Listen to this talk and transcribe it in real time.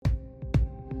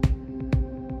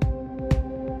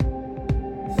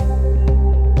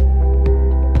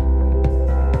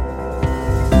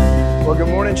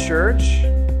morning, church.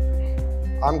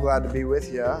 I'm glad to be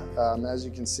with you. As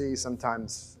you can see,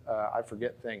 sometimes I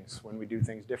forget things when we do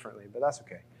things differently, but that's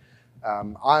okay.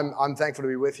 I'm thankful to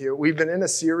be with you. We've been in a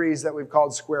series that we've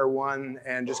called Square One,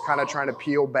 and just kind of trying to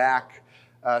peel back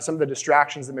some of the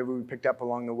distractions that maybe we picked up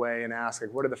along the way and ask,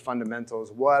 like, what are the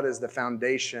fundamentals? What is the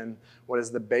foundation? What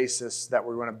is the basis that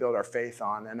we're going to build our faith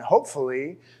on? And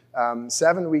hopefully,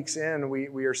 7 weeks in,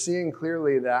 we are seeing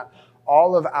clearly that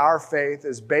all of our faith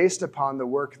is based upon the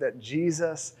work that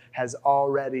Jesus has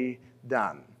already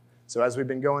done. So as we've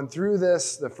been going through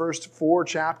this, the first 4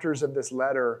 chapters of this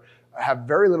letter have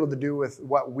very little to do with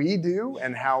what we do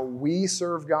and how we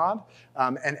serve God,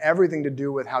 and everything to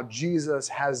do with how Jesus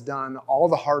has done all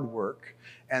the hard work,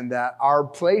 and that our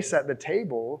place at the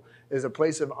table is a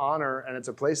place of honor, and it's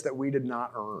a place that we did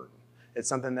not earn. It's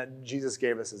something that Jesus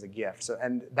gave us as a gift. So,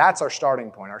 and that's our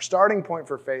starting point. Our starting point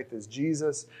for faith is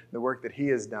Jesus, the work that he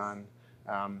has done,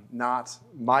 not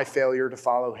my failure to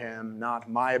follow him, not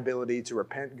my ability to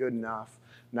repent good enough,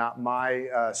 not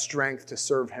my strength to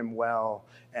serve him well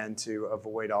and to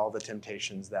avoid all the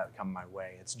temptations that come my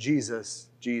way. It's Jesus,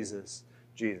 Jesus,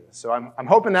 Jesus. So I'm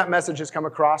hoping that message has come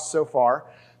across so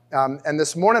far. And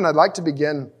this morning I'd like to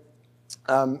begin.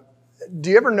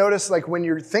 Do you ever notice, like, when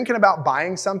you're thinking about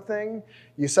buying something,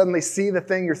 you suddenly see the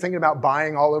thing you're thinking about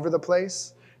buying all over the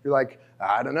place? You're like,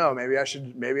 I don't know, maybe I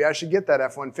should get that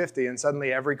F-150, and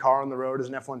suddenly every car on the road is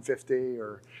an F-150,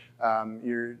 or I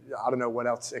don't know what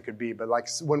else it could be, but like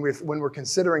when we're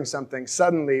considering something,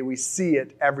 suddenly we see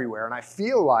it everywhere. And I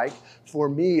feel like, for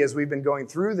me, as we've been going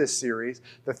through this series,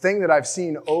 the thing that I've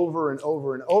seen over and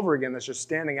over and over again that's just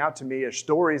standing out to me is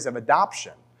stories of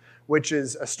adoption, which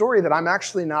is a story that I'm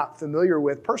actually not familiar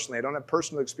with personally. I don't have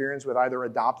personal experience with either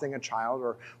adopting a child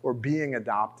or being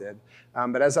adopted.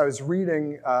 But as I was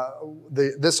reading,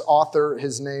 this author,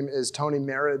 his name is Tony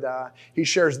Merida, he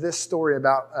shares this story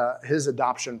about his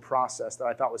adoption process that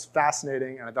I thought was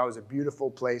fascinating, and I thought was a beautiful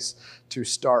place to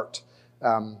start.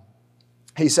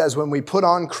 He says, when we put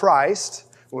on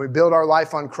Christ, when we build our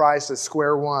life on Christ as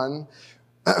square one,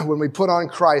 when we put on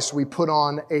Christ, we put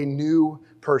on a new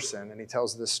person. And he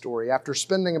tells this story. After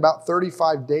spending about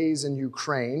 35 days in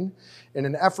Ukraine in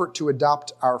an effort to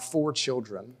adopt our 4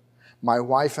 children, my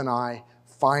wife and I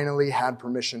finally had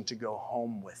permission to go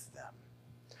home with them.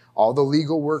 All the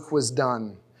legal work was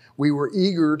done. We were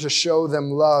eager to show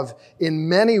them love in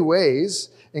many ways,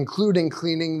 including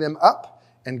cleaning them up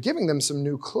and giving them some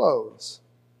new clothes.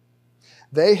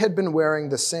 They had been wearing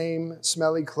the same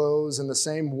smelly clothes and the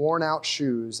same worn-out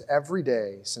shoes every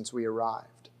day since we arrived.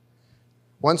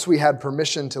 Once we had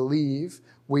permission to leave,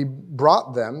 we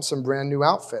brought them some brand new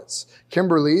outfits.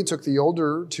 Kimberly took the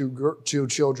older two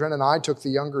children, and I took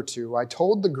the younger 2. I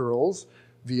told the girls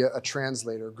via a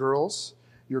translator, "Girls,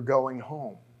 you're going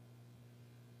home."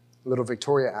 Little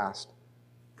Victoria asked,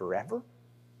 "Forever?"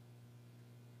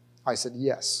 I said,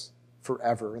 "Yes,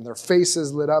 forever." And their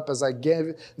faces lit up as I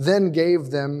then gave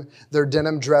them their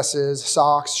denim dresses,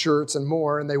 socks, shirts, and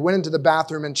more. And they went into the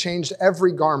bathroom and changed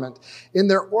every garment. In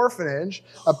their orphanage,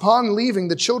 upon leaving,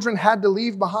 the children had to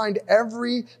leave behind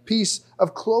every piece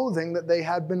of clothing that they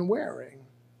had been wearing.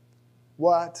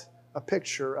 What a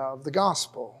picture of the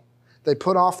gospel. They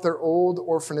put off their old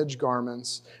orphanage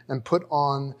garments and put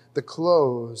on the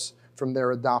clothes from their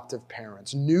adoptive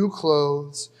parents. New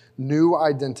clothes, new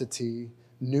identity,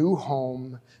 new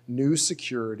home, new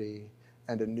security,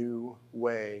 and a new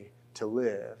way to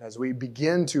live. As we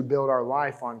begin to build our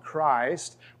life on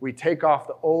Christ, we take off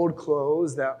the old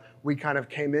clothes that we kind of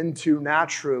came into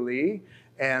naturally,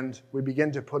 and we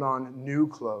begin to put on new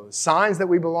clothes. Signs that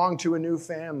we belong to a new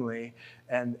family,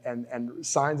 and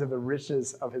signs of the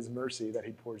riches of his mercy that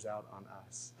he pours out on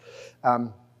us.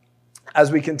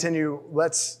 As we continue,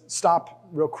 let's stop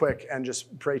real quick and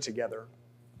just pray together.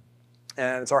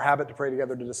 And it's our habit to pray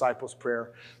together the disciples'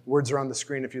 prayer. Words are on the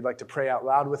screen if you'd like to pray out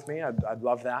loud with me. I'd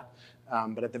love that.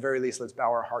 But at the very least, let's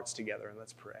bow our hearts together and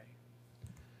let's pray.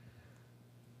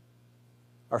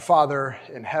 Our Father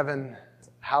in heaven,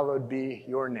 hallowed be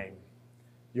your name.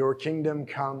 Your kingdom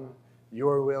come,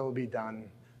 your will be done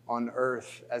on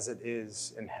earth as it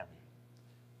is in heaven.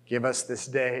 Give us this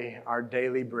day our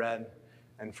daily bread,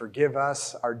 and forgive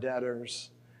us our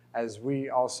debtors as we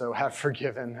also have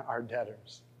forgiven our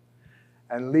debtors.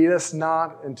 And lead us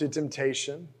not into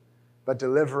temptation, but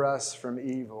deliver us from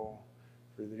evil.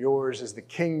 For yours is the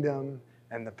kingdom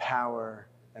and the power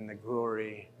and the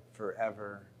glory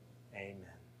forever. Amen.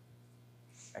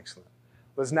 Excellent.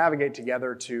 Let's navigate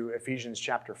together to Ephesians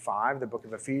chapter 5, the book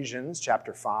of Ephesians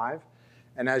chapter 5.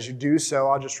 And as you do so,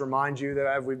 I'll just remind you that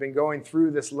as we've been going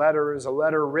through this letter, is a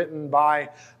letter written by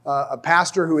a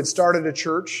pastor who had started a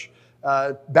church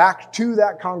back to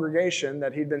that congregation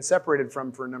that he'd been separated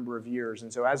from for a number of years.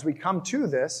 And so as we come to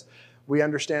this, we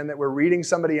understand that we're reading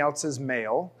somebody else's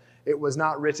mail. It was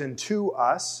not written to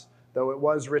us, though it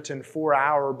was written for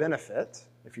our benefit,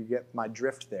 if you get my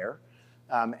drift there.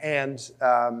 And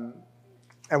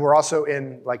we're also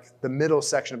in like the middle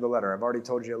section of the letter. I've already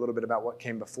told you a little bit about what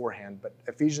came beforehand, but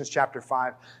Ephesians chapter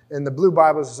 5 in the blue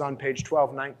Bibles is on page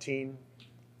 1219.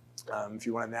 If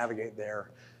you want to navigate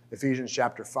there, Ephesians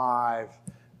chapter 5.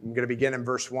 I'm going to begin in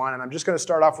verse 1, and I'm just going to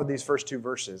start off with these first two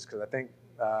verses because I think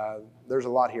there's a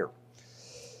lot here.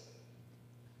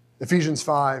 Ephesians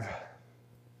 5,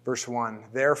 verse 1,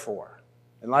 therefore,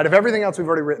 in light of everything else we've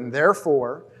already written,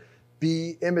 therefore,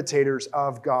 be imitators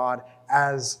of God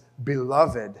as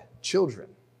beloved children,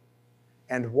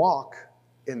 and walk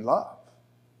in love,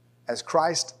 as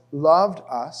Christ loved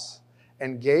us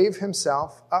and gave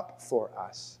himself up for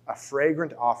us, a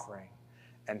fragrant offering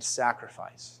and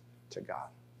sacrifice to God.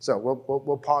 So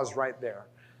we'll pause right there.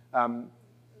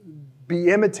 Be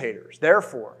imitators.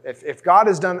 Therefore,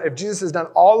 if Jesus has done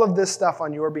all of this stuff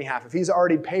on your behalf, if he's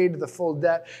already paid the full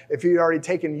debt, if he'd already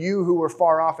taken you who were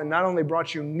far off and not only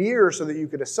brought you near so that you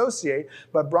could associate,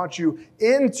 but brought you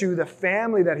into the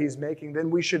family that he's making, then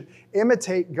we should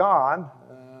imitate God.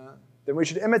 Then we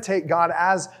should imitate God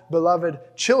as beloved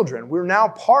children. We're now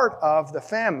part of the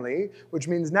family, which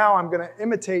means now I'm going to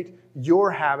imitate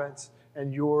your habits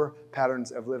and your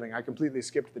patterns of living. I completely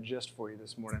skipped the gist for you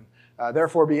this morning.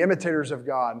 Therefore, be imitators of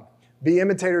God. Be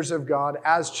imitators of God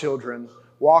as children.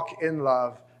 Walk in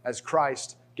love as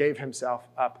Christ gave himself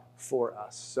up for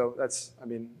us. So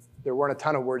there weren't a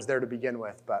ton of words there to begin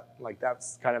with, but like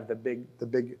that's kind of the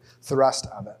big thrust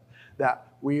of it. That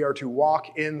we are to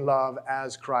walk in love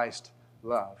as Christ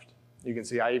loved. You can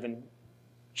see I even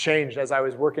changed as I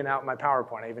was working out my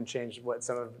PowerPoint. I even changed what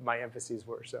some of my emphases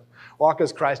were. So walk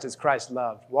as Christ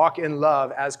loved. Walk in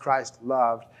love as Christ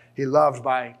loved. He loved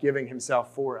by giving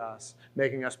himself for us,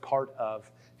 making us part of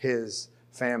his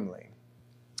family.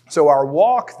 So our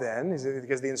walk then,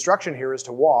 because the instruction here is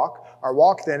to walk, our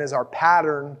walk then is our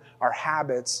pattern, our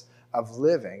habits of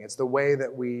living. It's the way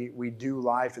that we do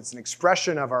life. It's an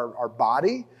expression of our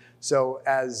body. So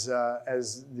as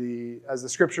the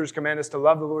scriptures command us to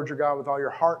love the Lord your God with all your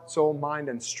heart, soul, mind,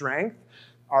 and strength,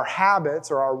 our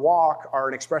habits or our walk are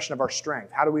an expression of our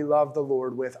strength. How do we love the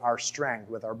Lord with our strength,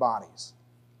 with our bodies?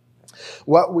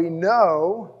 What we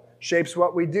know shapes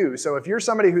what we do. So if you're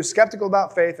somebody who's skeptical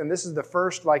about faith, and this is the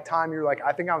first time you're like,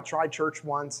 I think I'll try church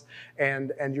once,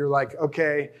 and you're like,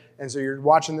 okay, and so you're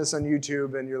watching this on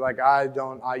YouTube, and you're like,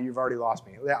 you've already lost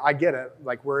me. Yeah, I get it.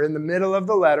 Like, we're in the middle of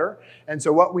the letter, and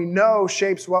so what we know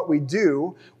shapes what we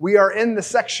do. We are in the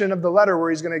section of the letter where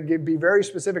he's going to be very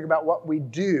specific about what we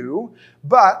do,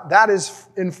 but that is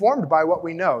informed by what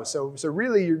we know. So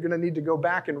really, you're going to need to go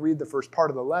back and read the first part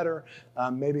of the letter,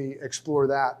 maybe explore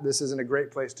that. This isn't a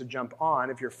great place to jump on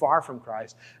if you're far from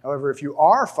Christ. However, if you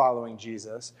are following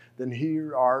Jesus, then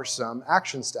here are some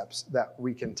action steps that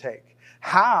we can take.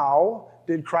 How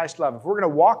did Christ love? If we're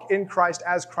going to walk in Christ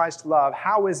as Christ loved,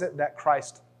 how is it that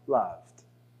Christ loved?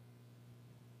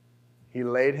 He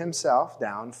laid himself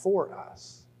down for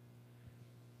us.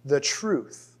 The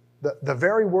truth, the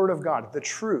very word of God, the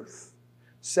truth,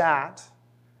 sat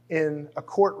in a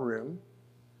courtroom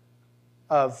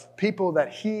of people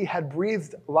that he had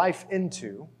breathed life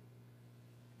into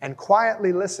and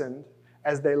quietly listened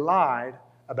as they lied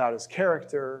about his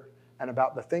character and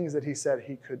about the things that he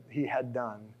said he had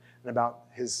done and about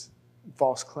his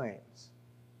false claims.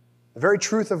 The very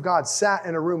truth of God sat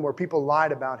in a room where people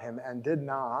lied about him and did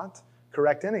not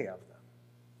correct any of them.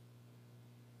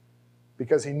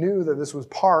 Because he knew that this was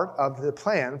part of the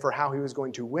plan for how he was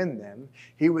going to win them.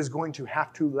 He was going to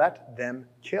have to let them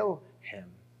kill him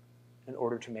in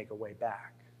order to make a way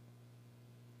back.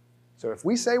 So if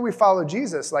we say we follow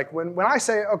Jesus, like when I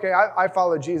say, okay, I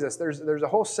follow Jesus, there's a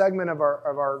whole segment of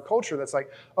our culture that's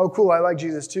like, oh, cool, I like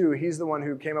Jesus too. He's the one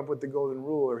who came up with the golden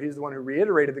rule, or he's the one who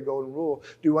reiterated the golden rule,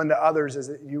 do unto others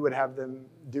as you would have them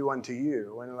do unto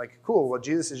you. And like, cool, well,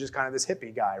 Jesus is just kind of this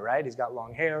hippie guy, right? He's got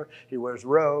long hair, he wears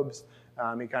robes,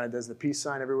 he kind of does the peace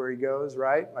sign everywhere he goes,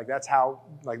 right? Like that's how,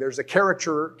 like there's a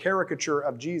caricature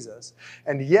of Jesus.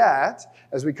 And yet,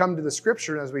 as we come to the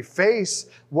scripture and as we face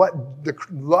what the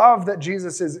love that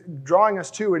Jesus is drawing us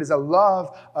to, it is a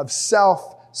love of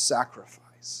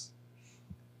self-sacrifice.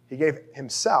 He gave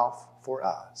himself for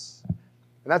us.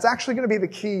 And that's actually going to be the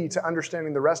key to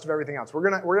understanding the rest of everything else. We're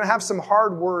going to have some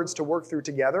hard words to work through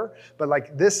together, but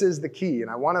like this is the key. And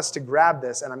I want us to grab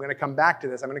this, and I'm going to come back to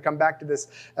this. I'm going to come back to this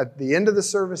at the end of the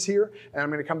service here, and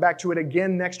I'm going to come back to it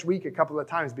again next week a couple of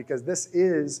times, because this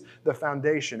is the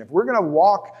foundation. If we're going to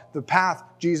walk the path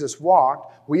Jesus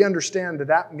walked, we understand that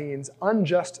that means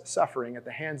unjust suffering at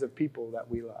the hands of people that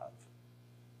we love.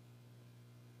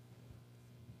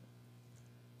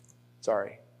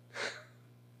 Sorry.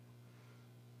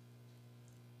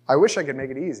 I wish I could make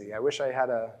it easy. I wish I had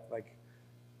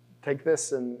take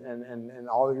this and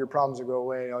all of your problems will go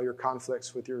away, all your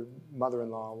conflicts with your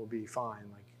mother-in-law will be fine.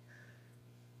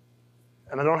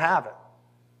 And I don't have it.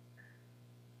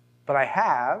 But I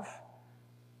have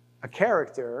a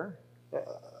character,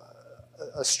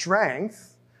 a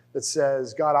strength that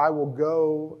says, God, I will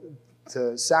go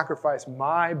to sacrifice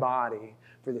my body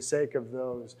for the sake of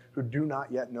those who do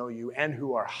not yet know you and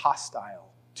who are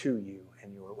hostile to you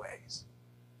and your ways.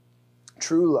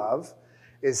 True love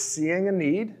is seeing a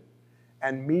need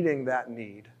and meeting that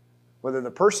need, whether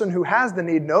the person who has the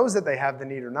need knows that they have the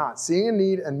need or not. Seeing a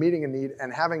need and meeting a need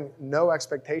and having no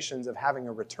expectations of having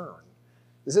a return.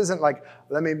 This isn't like,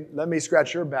 let me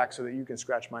scratch your back so that you can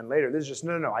scratch mine later. This is just,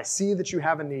 no. I see that you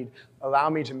have a need. Allow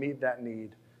me to meet that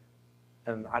need,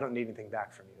 and I don't need anything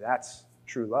back from you. That's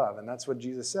true love, and that's what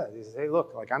Jesus says. He says, hey,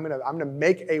 look, I'm gonna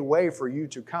make a way for you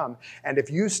to come, and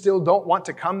if you still don't want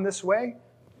to come this way,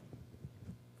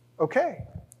 okay,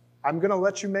 I'm going to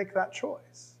let you make that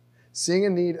choice. Seeing a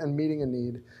need and meeting a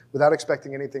need without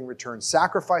expecting anything in return.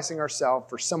 Sacrificing ourselves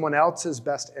for someone else's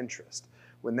best interest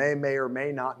when they may or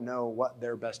may not know what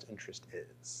their best interest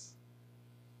is.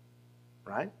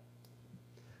 Right?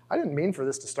 I didn't mean for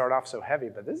this to start off so heavy,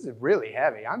 but this is really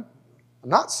heavy. I'm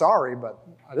not sorry, but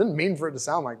I didn't mean for it to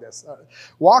sound like this.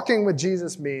 Walking with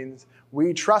Jesus means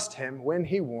we trust him when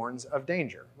he warns of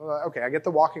danger. Well, okay, I get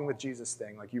the walking with Jesus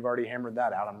thing. Like you've already hammered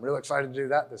that out. I'm real excited to do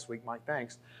that this week, Mike.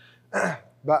 Thanks.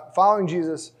 But following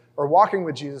Jesus or walking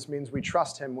with Jesus means we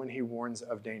trust him when he warns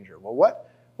of danger. Well,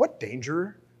 what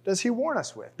danger does he warn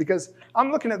us with? Because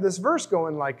I'm looking at this verse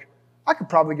going like, I could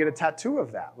probably get a tattoo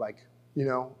of that. Like,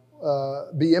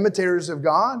 be imitators of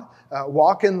God,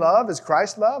 walk in love as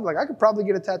Christ loved. Like I could probably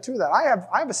get a tattoo of that.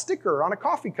 I have a sticker on a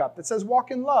coffee cup that says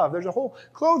walk in love. There's a whole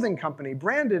clothing company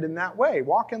branded in that way,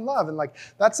 walk in love. And like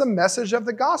that's a message of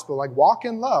the gospel, like walk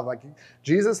in love. Like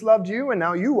Jesus loved you and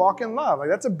now you walk in love. Like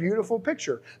that's a beautiful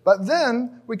picture. But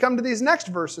then we come to these next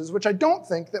verses, which I don't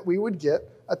think that we would get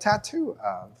a tattoo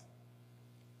of.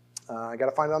 I got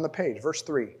to find it on the page. Verse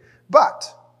 3. But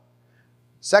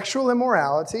sexual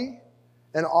immorality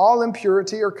and all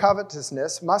impurity or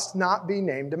covetousness must not be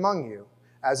named among you,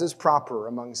 as is proper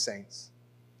among saints.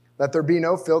 Let there be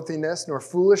no filthiness, nor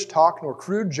foolish talk, nor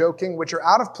crude joking, which are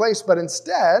out of place, but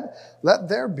instead let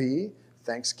there be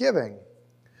thanksgiving.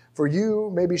 For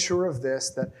you may be sure of this,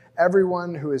 that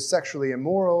everyone who is sexually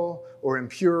immoral or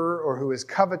impure or who is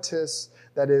covetous,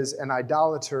 that is, an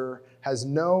idolater, has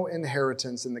no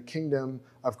inheritance in the kingdom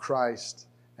of Christ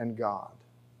and God.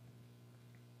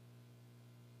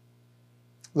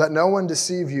 Let no one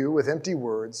deceive you with empty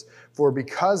words, for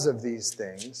because of these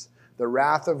things, the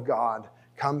wrath of God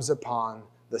comes upon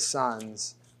the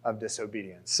sons of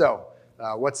disobedience. So,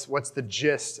 what's the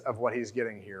gist of what he's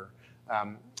getting here?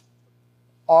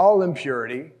 All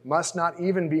impurity must not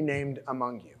even be named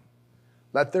among you.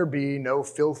 Let there be no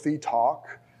filthy talk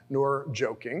nor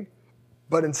joking,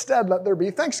 but instead let there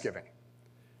be thanksgiving.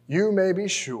 You may be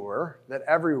sure that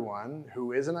everyone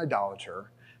who is an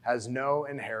idolater has no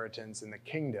inheritance in the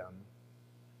kingdom.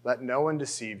 Let no one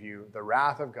deceive you. The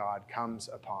wrath of God comes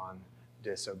upon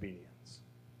disobedience.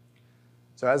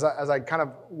 So as I kind of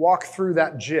walk through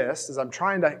that gist, as I'm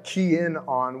trying to key in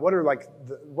on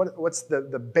what's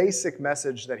the basic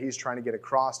message that he's trying to get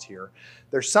across here,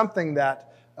 there's something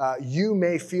that you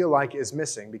may feel like is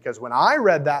missing. Because when I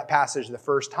read that passage the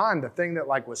first time, the thing that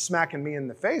was smacking me in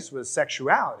the face was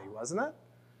sexuality, wasn't it?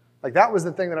 Like that was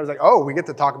the thing that I was like, oh, we get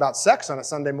to talk about sex on a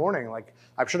Sunday morning. Like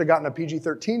I should have gotten a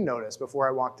PG-13 notice before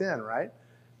I walked in, right?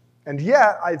 And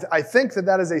yet, I think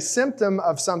that is a symptom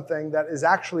of something that is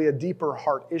actually a deeper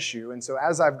heart issue. And so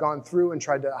as I've gone through and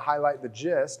tried to highlight the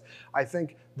gist, I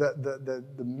think the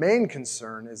main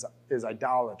concern is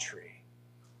idolatry.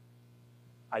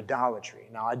 Idolatry.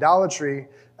 Now, idolatry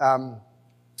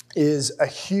is a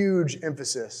huge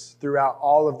emphasis throughout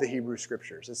all of the Hebrew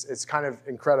scriptures. It's kind of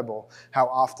incredible how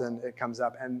often it comes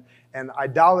up. And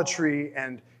idolatry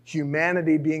and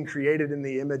humanity being created in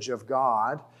the image of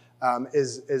God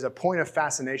is a point of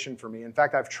fascination for me. In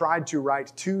fact, I've tried to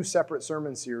write 2 separate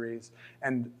sermon series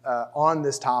on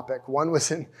this topic. One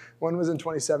was in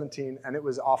 2017, and it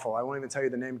was awful. I won't even tell you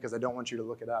the name because I don't want you to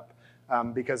look it up.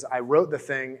 Because I wrote the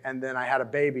thing, and then I had a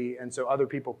baby, and so other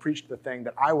people preached the thing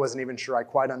that I wasn't even sure I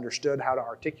quite understood how to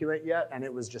articulate yet, and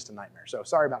it was just a nightmare. So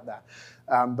sorry about that.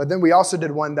 But then we also did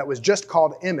one that was just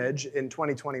called Image in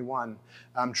 2021,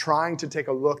 trying to take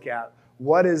a look at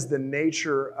what is the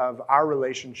nature of our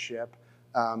relationship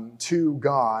to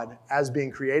God as being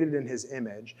created in his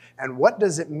image, and what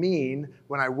does it mean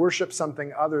when I worship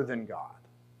something other than God?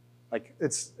 Like,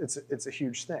 it's a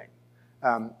huge thing.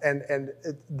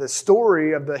 The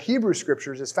story of the Hebrew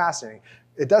scriptures is fascinating.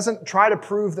 It doesn't try to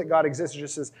prove that God exists. It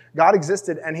just says God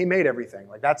existed and he made everything.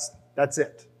 Like that's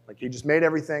it. Like he just made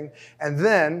everything. And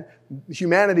then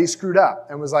humanity screwed up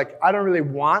and was like, I don't really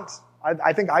want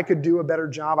I think I could do a better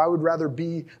job. I would rather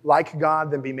be like God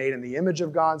than be made in the image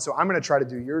of God. So I'm going to try to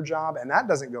do your job. And that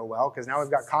doesn't go well because now we've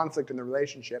got conflict in the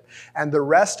relationship. And the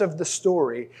rest of the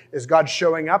story is God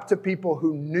showing up to people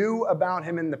who knew about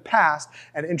him in the past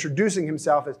and introducing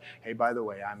himself as, hey, by the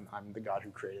way, I'm the God who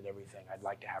created everything. I'd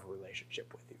like to have a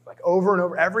relationship with you. Like over and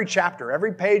over, every chapter,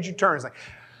 every page you turn, it's like,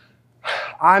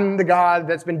 I'm the God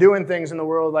that's been doing things in the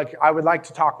world, like I would like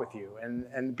to talk with you.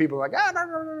 And people are like,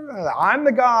 I'm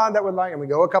the God that would like, and we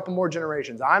go a couple more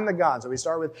generations. I'm the God. So we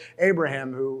start with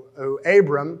Abram,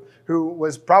 who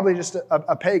was probably just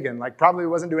a pagan, like probably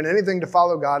wasn't doing anything to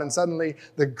follow God. And suddenly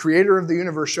the creator of the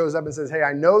universe shows up and says, hey,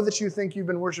 I know that you think you've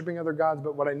been worshiping other gods,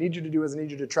 but what I need you to do is I need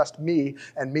you to trust me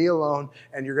and me alone,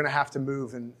 and you're going to have to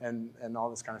move and all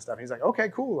this kind of stuff. And he's like, okay,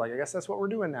 cool. Like, I guess that's what we're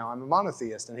doing now. I'm a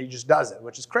monotheist. And he just does it,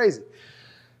 which is crazy.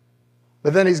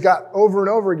 But then he's got, over and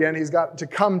over again, he's got to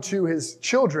come to his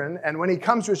children. And when he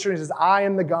comes to his children, he says, I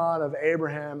am the God of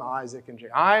Abraham, Isaac, and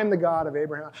Jacob. I am the God of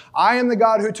Abraham. I am the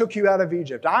God who took you out of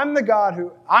Egypt. I'm the God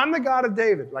of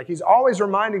David. Like he's always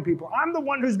reminding people, I'm the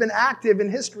one who's been active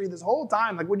in history this whole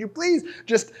time. Like, would you please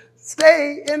just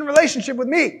stay in relationship with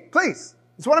me? Please.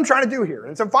 That's what I'm trying to do here.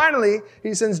 And so finally,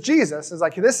 he sends Jesus. It's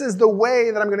like, this is the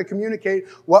way that I'm going to communicate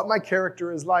what my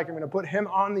character is like. I'm going to put him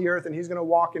on the earth, and he's going to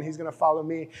walk, and he's going to follow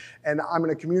me. And I'm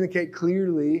going to communicate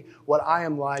clearly what I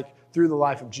am like through the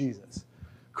life of Jesus.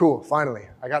 Cool, finally.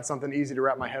 I got something easy to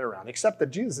wrap my head around. Except that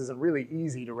Jesus isn't really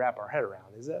easy to wrap our head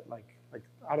around, is it? Like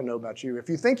I don't know about you. If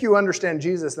you think you understand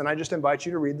Jesus, then I just invite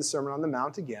you to read the Sermon on the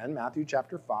Mount again, Matthew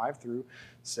chapter 5 through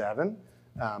 7.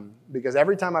 Because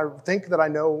every time I think that I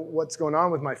know what's going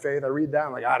on with my faith, I read that,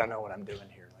 I'm like, I don't know what I'm doing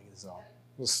here. Like, this is all.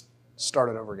 We'll start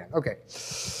it over again. Okay.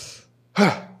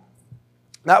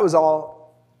 That was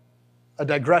all a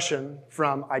digression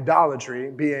from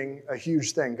idolatry being a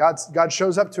huge thing. God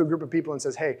shows up to a group of people and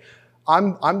says, hey,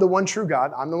 I'm the one true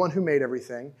God. I'm the one who made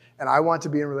everything, and I want to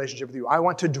be in relationship with you. I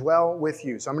want to dwell with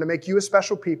you. So I'm going to make you a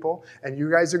special people, and you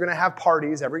guys are going to have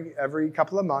parties every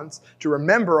couple of months to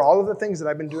remember all of the things that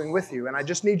I've been doing with you. And I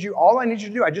just need you, all I need you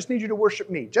to do, I just need you to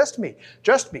worship me. Just me.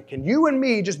 Just me. Can you and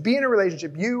me just be in a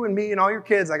relationship, you and me and all your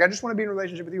kids? Like, I just want to be in a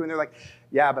relationship with you. And they're like,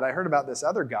 yeah, but I heard about this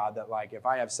other God that, like, if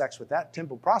I have sex with that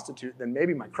temple prostitute, then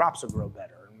maybe my crops will grow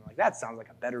better. That sounds like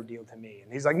a better deal to me.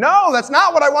 And he's like, no, that's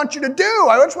not what I want you to do.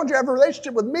 I just want you to have a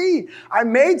relationship with me. I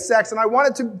made sex and I want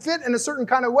it to fit in a certain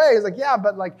kind of way. He's like, yeah,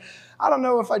 but like, I don't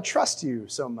know if I trust you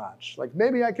so much. Like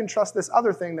maybe I can trust this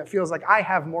other thing that feels like I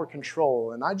have more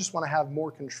control and I just want to have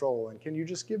more control. And can you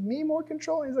just give me more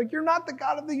control? And he's like, you're not the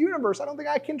God of the universe. I don't think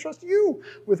I can trust you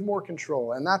with more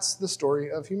control. And that's the story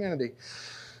of humanity.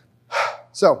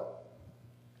 So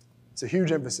it's a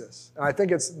huge emphasis. And I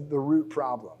think it's the root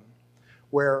problem,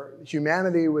 where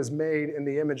humanity was made in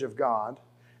the image of God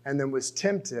and then was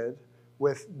tempted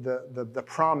with the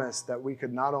promise that we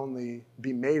could not only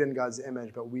be made in God's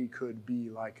image, but we could be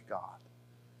like God.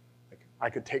 Like, I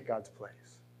could take God's place.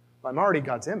 Well, I'm already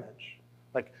God's image.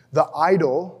 Like, the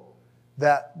idol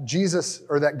that Jesus,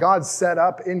 or that God set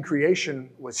up in creation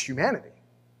was humanity.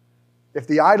 If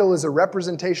the idol is a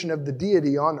representation of the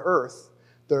deity on earth,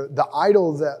 the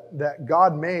idol that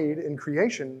God made in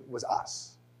creation was us.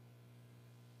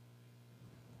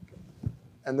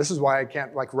 And this is why I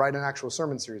can't write an actual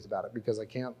sermon series about it, because I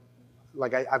can't,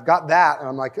 I've got that, and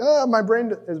I'm like, my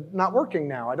brain is not working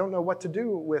now. I don't know what to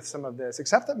do with some of this,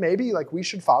 except that maybe we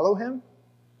should follow him.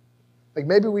 Like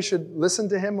maybe we should listen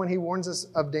to him when he warns us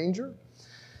of danger.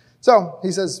 So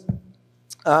he says,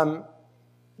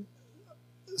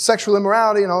 sexual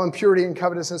immorality and all impurity and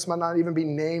covetousness might not even be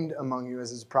named among you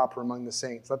as is proper among the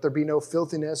saints. Let there be no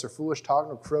filthiness or foolish talk,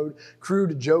 nor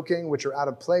crude joking, which are out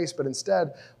of place, but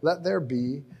instead let there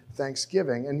be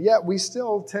thanksgiving. And yet we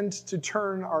still tend to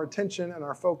turn our attention and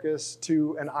our focus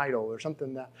to an idol or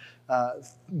something that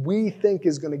we think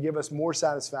is going to give us more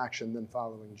satisfaction than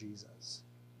following Jesus.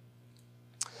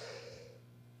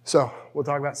 So we'll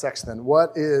talk about sex then.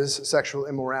 What is sexual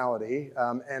immorality?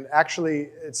 And actually,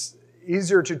 it's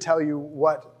easier to tell you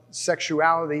what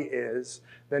sexuality is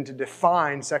than to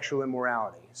define sexual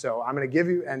immorality. So I'm going to give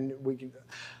you, and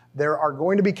there are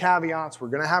going to be caveats. We're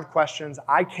going to have questions.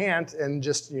 I can't in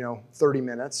just 30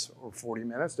 minutes or 40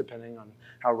 minutes, depending on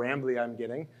how rambly I'm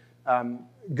getting,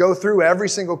 go through every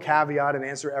single caveat and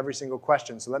answer every single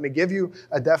question. So let me give you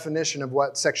a definition of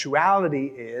what sexuality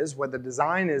is, what the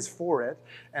design is for it,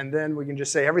 and then we can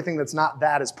just say everything that's not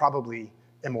that is probably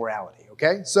immorality,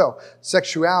 okay? So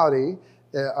sexuality,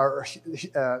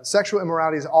 sexual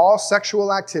immorality is all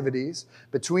sexual activities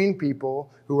between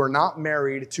people who are not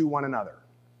married to one another.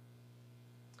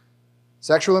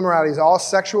 Sexual immorality is all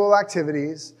sexual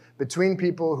activities between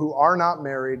people who are not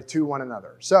married to one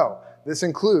another. So this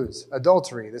includes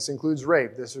adultery, this includes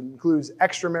rape, this includes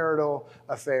extramarital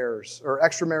affairs or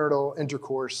extramarital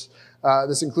intercourse.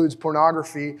 This includes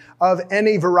pornography of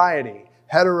any variety,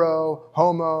 hetero,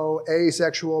 homo,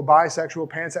 asexual, bisexual,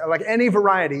 pansexual, like any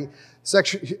variety.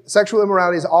 Sexual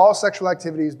immorality is all sexual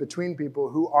activities between people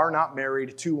who are not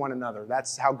married to one another.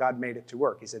 That's how God made it to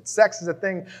work. He said, sex is a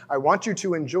thing I want you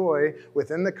to enjoy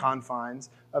within the confines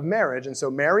of marriage. And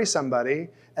so marry somebody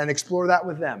and explore that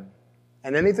with them.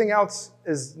 And anything else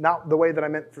is not the way that I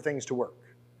meant for things to work.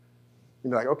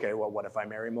 You'd be like, okay, well, what if I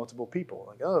marry multiple people?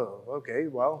 Like, oh, okay,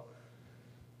 well,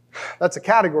 that's a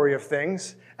category of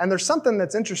things. And there's something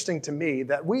that's interesting to me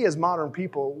that we as modern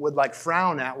people would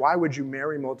frown at. Why would you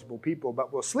marry multiple people?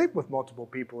 But we'll sleep with multiple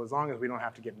people as long as we don't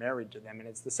have to get married to them. And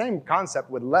it's the same concept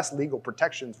with less legal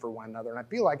protections for one another. And I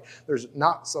feel like there's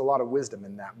not a lot of wisdom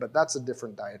in that, but that's a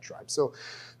different diatribe. So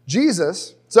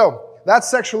that's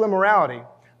sexual immorality.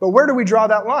 But where do we draw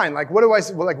that line?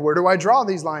 Where do I draw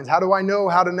these lines? How do I know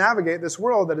how to navigate this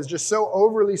world that is just so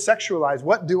overly sexualized?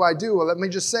 What do I do? Well, let me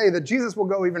just say that Jesus will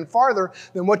go even farther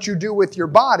than what you do with your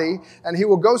body, and he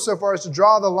will go so far as to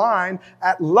draw the line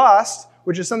at lust,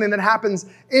 which is something that happens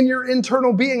in your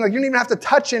internal being. You don't even have to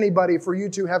touch anybody for you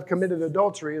to have committed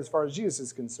adultery as far as Jesus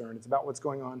is concerned. It's about what's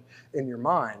going on in your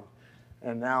mind.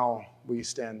 And now we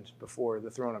stand before the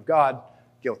throne of God,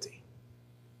 guilty.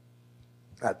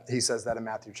 He says that in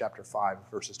Matthew chapter 5,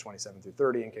 verses 27 through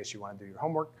 30, in case you want to do your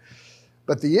homework.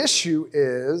 But the issue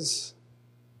is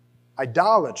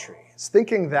idolatry. It's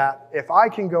thinking that if I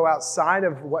can go outside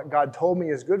of what God told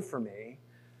me is good for me,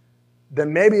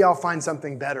 then maybe I'll find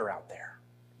something better out there.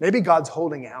 Maybe God's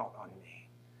holding out on me.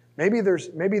 Maybe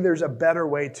there's a better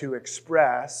way to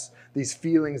express these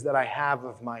feelings that I have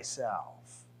of myself.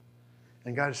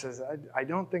 And God says, I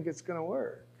don't think it's going to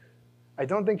work. I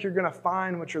don't think you're going to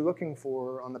find what you're looking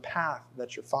for on the path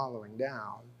that you're following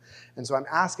down. And so I'm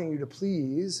asking you to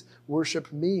please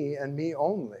worship me and me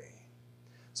only.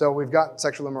 So we've got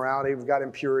sexual immorality, we've got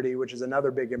impurity, which is another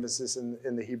big emphasis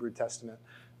in the Hebrew Testament,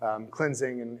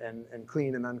 cleansing and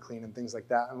clean and unclean and things like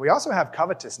that. And we also have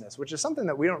covetousness, which is something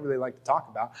that we don't really like to talk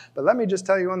about. But let me just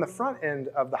tell you on the front end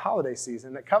of the holiday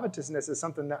season that covetousness is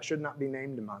something that should not be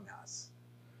named among us.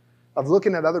 Of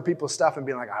looking at other people's stuff and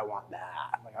being like, I want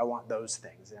that. I want those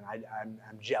things. And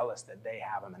I'm jealous that they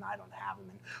have them and I don't have them.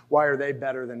 And why are they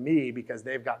better than me? Because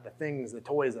they've got the things, the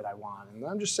toys that I want. And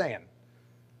I'm just saying,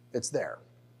 it's there.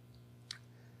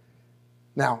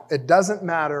 Now, it doesn't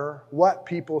matter what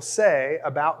people say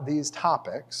about these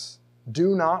topics.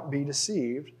 Do not be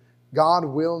deceived. God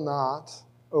will not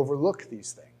overlook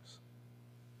these things.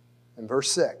 In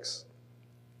verse 6,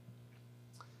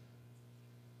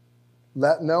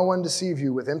 let no one deceive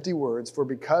you with empty words, for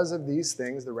because of these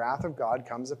things the wrath of God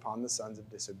comes upon the sons of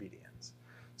disobedience.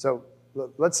 So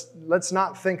let's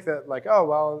not think that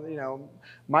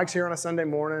Mike's here on a Sunday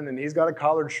morning and he's got a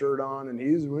collared shirt on and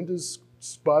he's went to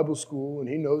Bible school and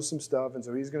he knows some stuff and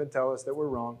so he's going to tell us that we're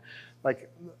wrong.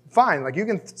 Fine, you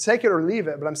can take it or leave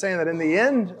it, but I'm saying that in the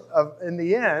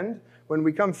end, when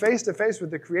we come face to face with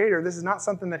the Creator, this is not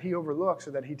something that he overlooks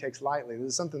or that he takes lightly. This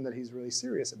is something that he's really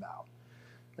serious about.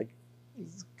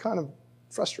 It's kind of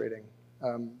frustrating.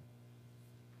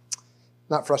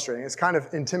 Not frustrating, it's kind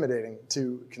of intimidating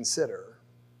to consider.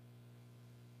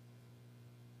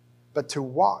 But to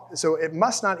walk, so it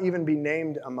must not even be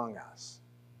named among us,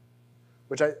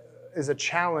 which is a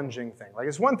challenging thing.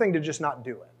 It's one thing to just not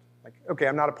do it. Okay,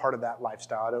 I'm not a part of that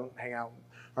lifestyle. I don't hang out.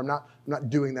 Or I'm not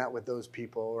doing that with those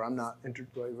people, or I'm not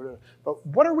But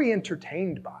what are we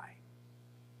entertained by?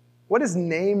 What is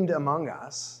named among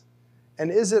us? And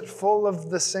is it full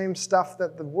of the same stuff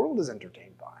that the world is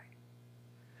entertained by?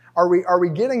 Are we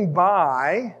getting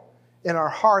by in our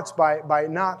hearts by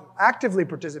not actively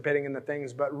participating in the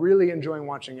things, but really enjoying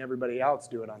watching everybody else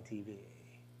do it on TV?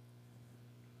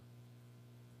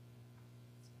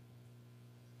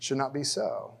 Should not be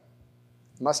so.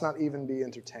 Must not even be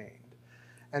entertained.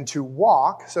 And to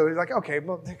walk, so he's like, okay,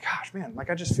 well, gosh, man, like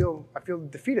I feel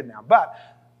defeated now. But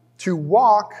to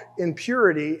walk in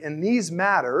purity in these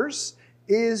matters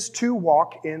is to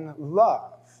walk in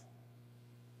love.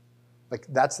 Like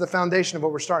that's the foundation of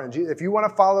what we're starting. If you want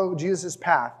to follow Jesus'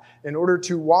 path in order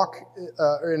to walk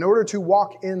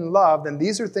in love, then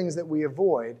these are things that we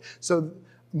avoid. So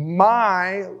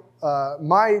my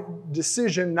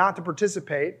decision not to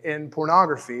participate in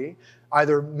pornography,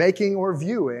 either making or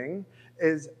viewing,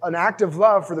 is an act of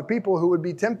love for the people who would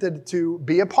be tempted to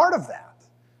be a part of that,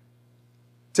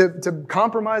 to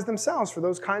compromise themselves for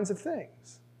those kinds of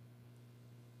things.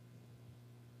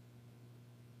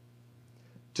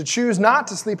 To choose not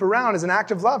to sleep around is an act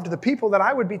of love to the people that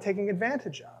I would be taking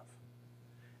advantage of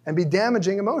and be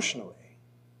damaging emotionally.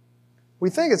 We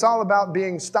think it's all about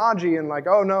being stodgy and like,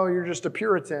 oh no, you're just a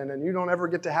Puritan and you don't ever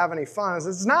get to have any fun.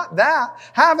 It's not that.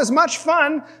 Have as much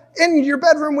fun in your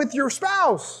bedroom with your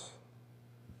spouse.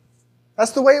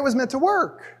 That's the way it was meant to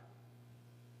work.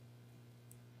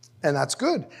 And that's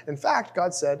good. In fact,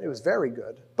 God said it was very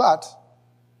good. But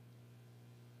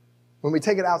when we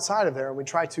take it outside of there and we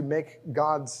try to make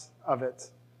gods of it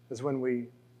is when we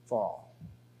fall.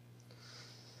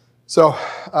 So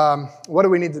what do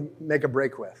we need to make a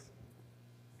break with?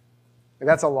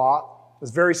 That's a lot.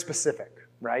 It's very specific,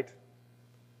 right?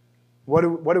 What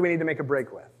do we need to make a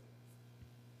break with?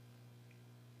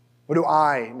 What do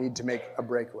I need to make a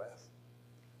break with?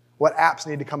 What apps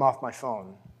need to come off my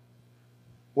phone?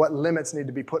 What limits need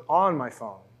to be put on my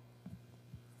phone?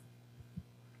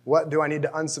 What do I need to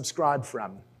unsubscribe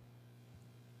from?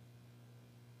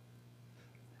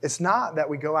 It's not that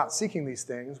we go out seeking these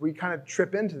things. We kind of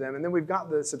trip into them, and then we've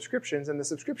got the subscriptions, and the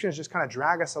subscriptions just kind of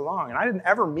drag us along. And I didn't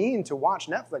ever mean to watch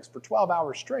Netflix for 12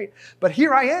 hours straight, but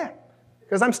here I am,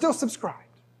 because I'm still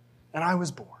subscribed, and I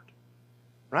was bored,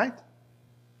 right?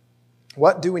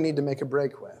 What do we need to make a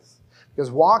break with? Because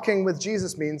walking with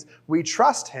Jesus means we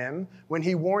trust him when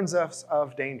he warns us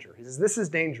of danger. He says, this is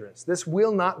dangerous. This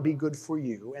will not be good for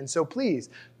you. And so please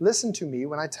listen to me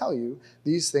when I tell you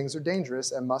these things are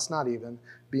dangerous and must not even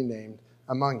be named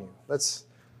among you. Let's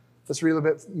read a little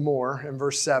bit more in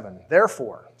verse 7.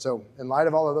 Therefore, so in light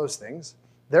of all of those things,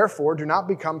 therefore do not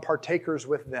become partakers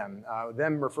with them,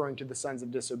 them referring to the sons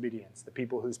of disobedience, the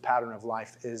people whose pattern of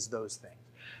life is those things.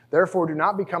 Therefore, do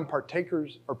not become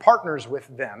partakers or partners with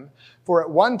them, for at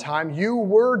one time you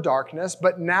were darkness,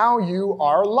 but now you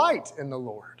are light in the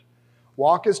Lord.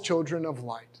 Walk as children of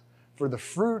light, for the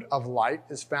fruit of light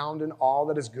is found in all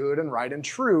that is good and right and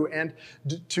true, and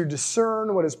to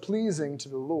discern what is pleasing to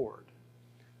the Lord.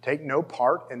 Take no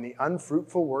part in the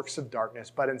unfruitful works of darkness,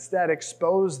 but instead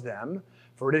expose them.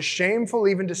 For it is shameful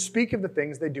even to speak of the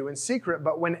things they do in secret.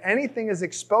 But when anything is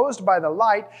exposed by the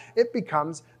light, it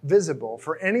becomes visible.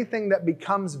 For anything that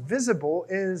becomes visible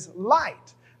is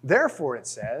light. Therefore, it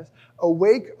says,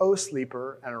 awake, O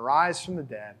sleeper, and arise from the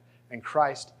dead, and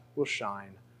Christ will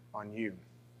shine on you.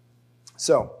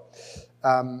 So,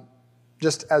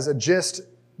 just as a gist,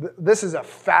 this is a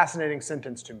fascinating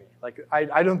sentence to me. Like,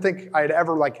 I don't think I'd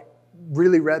ever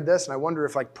really read this, and I wonder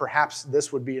if perhaps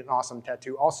this would be an awesome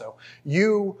tattoo also.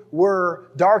 You were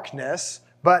darkness,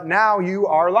 but now you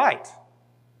are light.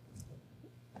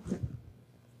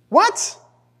 What?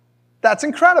 That's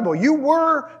incredible. You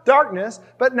were darkness,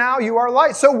 but now you are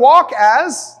light. So walk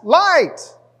as light.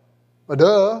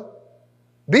 Duh.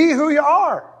 Be who you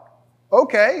are.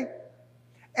 Okay.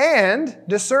 And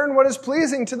discern what is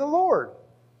pleasing to the Lord.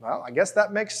 Well, I guess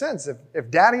that makes sense. If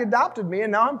Daddy adopted me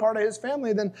and now I'm part of his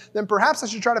family, then perhaps I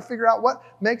should try to figure out what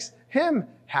makes him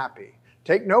happy.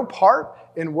 Take no part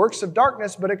in works of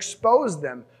darkness, but expose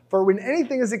them. For when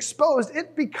anything is exposed,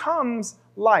 it becomes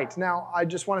light. Now, I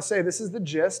just want to say this is the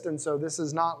gist, and so this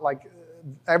is not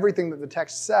everything that the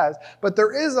text says, but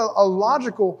there is a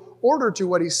logical order to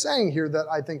what he's saying here that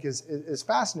I think is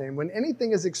fascinating. When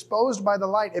anything is exposed by the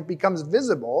light, it becomes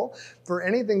visible. For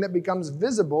anything that becomes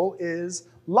visible is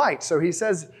light. So he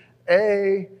says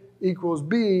A equals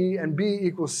B and B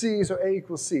equals C, so A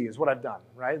equals C is what I've done,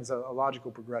 right? It's a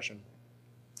logical progression.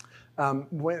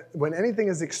 When anything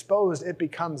is exposed, it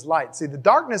becomes light. See, the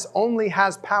darkness only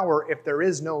has power if there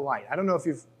is no light. I don't know if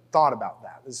you've thought about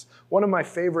that. It's one of my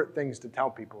favorite things to tell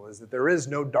people is that there is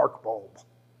no dark bulb.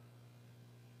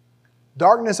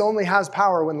 Darkness only has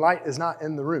power when light is not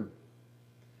in the room.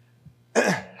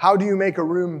 How do you make a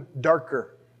room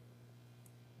darker?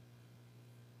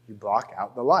 You block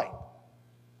out the light.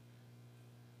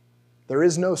 There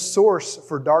is no source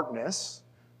for darkness.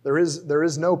 There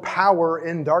is no power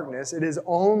in darkness. It is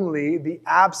only the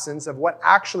absence of what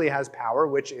actually has power,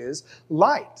 which is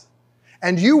light.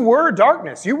 And you were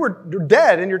darkness. You were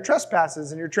dead in your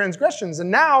trespasses and your transgressions. And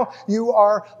now you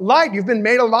are light. You've been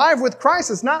made alive with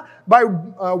Christ. It's not by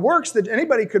works that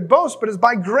anybody could boast, but it's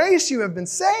by grace you have been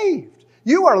saved.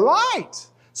 You are light.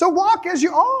 So walk as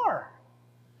you are.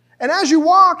 And as you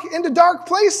walk into dark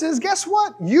places, guess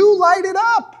what? You light it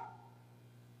up.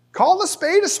 Call a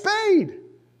spade a spade.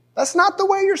 That's not the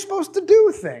way you're supposed to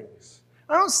do things.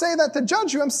 I don't say that to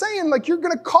judge you. I'm saying like you're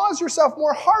going to cause yourself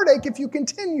more heartache if you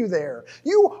continue there.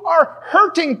 You are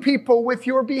hurting people with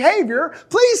your behavior.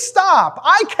 Please stop.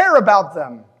 I care about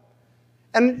them.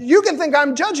 And you can think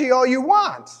I'm judgy all you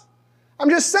want. I'm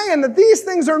just saying that these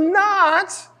things are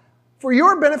not for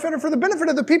your benefit or for the benefit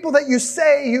of the people that you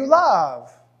say you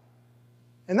love.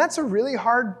 And that's a really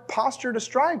hard posture to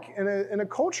strike in a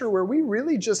culture where we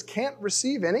really just can't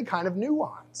receive any kind of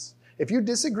nuance. If you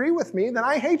disagree with me, then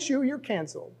I hate you, you're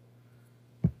canceled.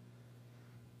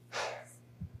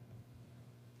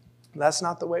 That's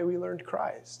not the way we learned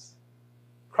Christ.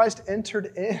 Christ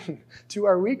entered into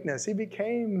our weakness. He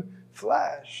became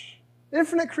flesh. The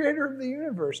infinite creator of the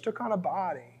universe took on a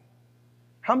body,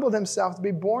 humbled himself to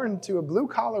be born to a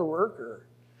blue-collar worker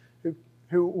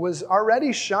who was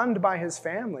already shunned by his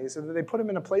family so that they put him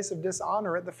in a place of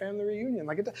dishonor at the family reunion.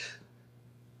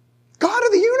 God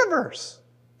of the universe.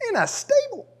 In a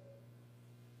stable.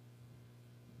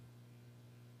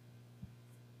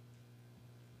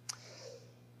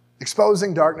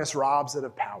 Exposing darkness robs it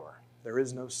of power. There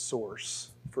is no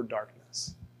source for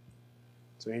darkness.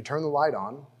 So when you turn the light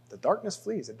on, the darkness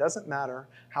flees. It doesn't matter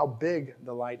how big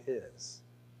the light is.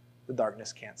 The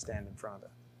darkness can't stand in front of it.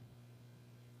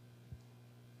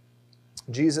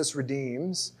 Jesus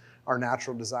redeems our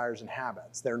natural desires and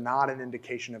habits. They're not an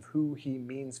indication of who he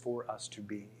means for us to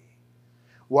be.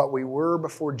 What we were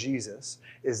before Jesus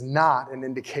is not an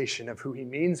indication of who he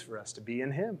means for us to be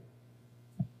in him.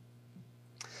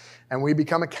 And we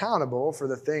become accountable for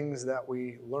the things that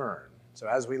we learn. So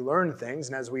as we learn things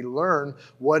and as we learn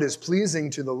what is pleasing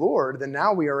to the Lord, then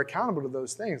now we are accountable to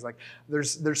those things. Like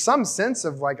there's some sense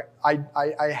of like, I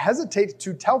hesitate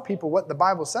to tell people what the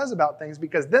Bible says about things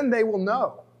because then they will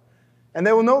know. And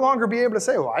they will no longer be able to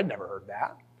say, well, I'd never heard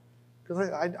that. Because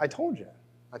I told you.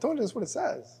 I told you that's what it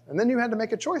says. And then you had to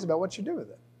make a choice about what you do with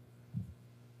it.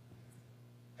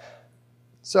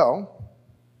 So,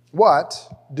 what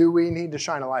do we need to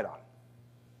shine a light on?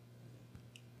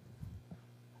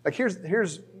 Like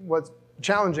here's what's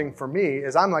challenging for me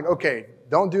is I'm like, okay,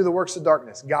 don't do the works of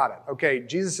darkness. Got it. Okay,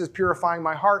 Jesus is purifying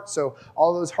my heart, so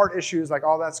all those heart issues, like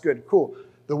all that's good. Cool.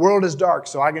 The world is dark,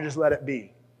 so I can just let it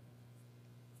be.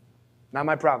 Not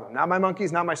my problem. Not my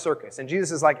monkeys, not my circus. And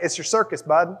Jesus is like, it's your circus,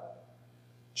 bud.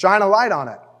 Shine a light on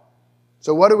it.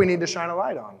 So what do we need to shine a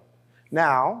light on?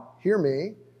 Now, hear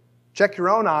me, check your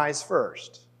own eyes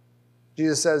first.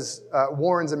 Jesus says,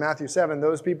 warns in Matthew 7,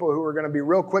 those people who are going to be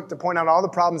real quick to point out all the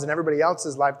problems in everybody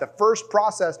else's life, the first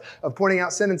process of pointing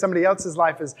out sin in somebody else's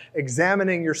life is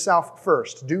examining yourself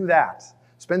first. Do that.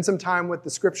 Spend some time with the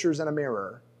scriptures and a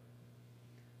mirror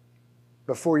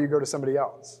before you go to somebody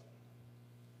else.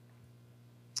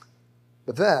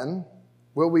 But then,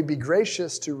 will we be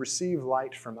gracious to receive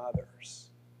light from others?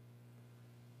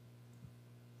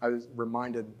 I was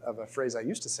reminded of a phrase I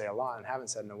used to say a lot and haven't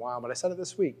said in a while, but I said it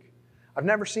this week. I've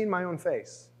never seen my own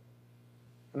face.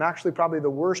 I'm actually probably the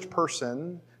worst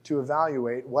person to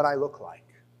evaluate what I look like.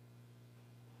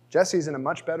 Jesse's in a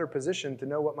much better position to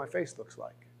know what my face looks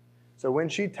like. So when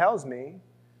she tells me,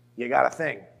 you got a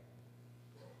thing. I'm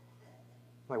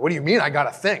like, what do you mean I got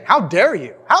a thing? How dare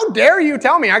you? How dare you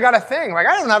tell me I got a thing? Like,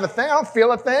 I don't have a thing. I don't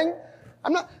feel a thing.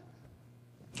 I'm not.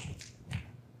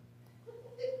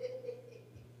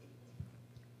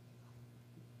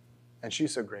 And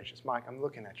she's so gracious. Mike, I'm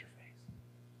looking at your face.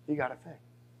 You got a thing.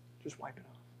 Just wipe it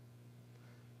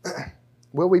off.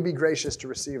 Will we be gracious to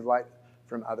receive light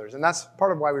from others? And that's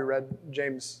part of why we read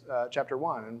James chapter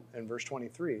 1 and verse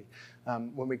 23.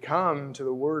 When we come to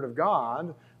the Word of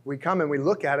God, we come and we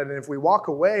look at it, and if we walk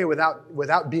away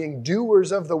without being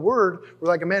doers of the Word, we're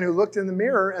like a man who looked in the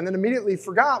mirror and then immediately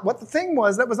forgot what the thing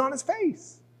was that was on his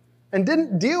face and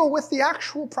didn't deal with the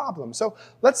actual problem. So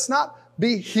let's not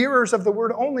be hearers of the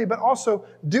word only, but also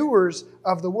doers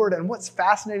of the word. And what's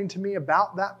fascinating to me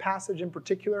about that passage in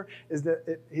particular is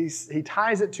that he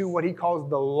ties it to what he calls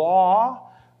the law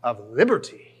of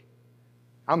liberty.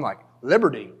 I'm like,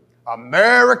 liberty,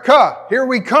 America, here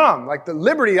we come. Like the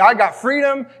liberty, I got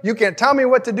freedom, you can't tell me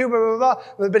what to do, blah, blah,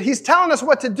 blah. But he's telling us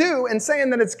what to do and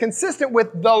saying that it's consistent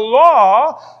with the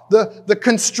law, the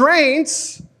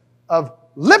constraints of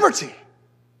liberty.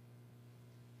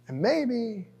 And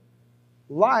maybe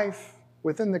life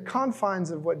within the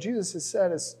confines of what Jesus has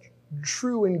said is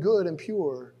true and good and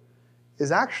pure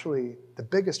is actually the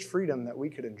biggest freedom that we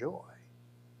could enjoy.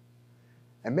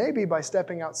 And maybe by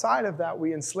stepping outside of that,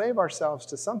 we enslave ourselves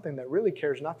to something that really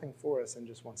cares nothing for us and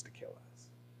just wants to kill us.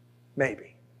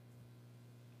 Maybe.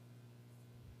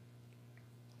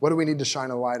 What do we need to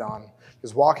shine a light on?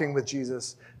 Because walking with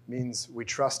Jesus means we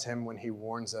trust him when he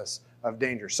warns us of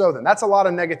danger. So then, that's a lot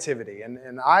of negativity.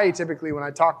 And I typically, when I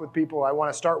talk with people, I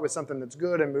want to start with something that's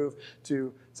good and move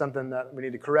to something that we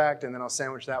need to correct, and then I'll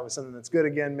sandwich that with something that's good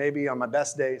again, maybe on my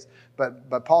best days.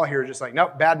 But Paul here is just like,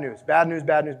 nope, bad news, bad news,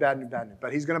 bad news, bad news, bad news.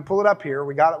 But he's going to pull it up here.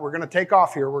 We got it. We're going to take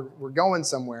off here. We're going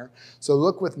somewhere. So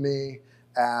look with me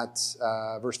at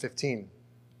verse 15.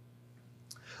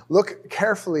 Look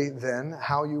carefully then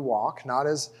how you walk, not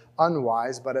as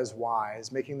unwise, but as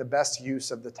wise, making the best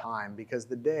use of the time, because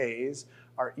the days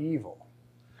are evil.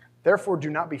 Therefore, do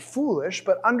not be foolish,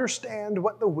 but understand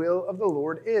what the will of the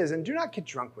Lord is. And do not get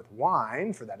drunk with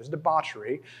wine, for that is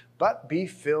debauchery, but be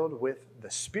filled with the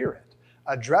Spirit,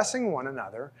 addressing one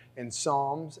another in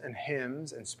psalms and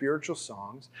hymns and spiritual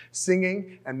songs,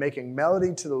 singing and making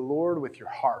melody to the Lord with your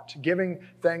heart, giving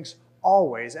thanks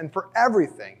always and for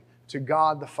everything to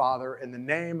God the Father in the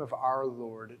name of our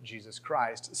Lord Jesus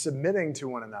Christ, submitting to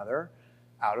one another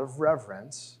out of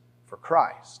reverence for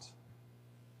Christ.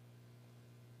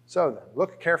 So then,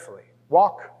 look carefully,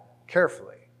 walk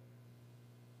carefully,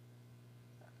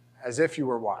 as if you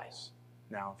were wise.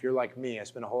 Now, if you're like me, I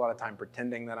spend a whole lot of time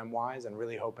pretending that I'm wise and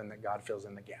really hoping that God fills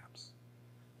in the gaps.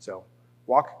 So,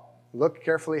 look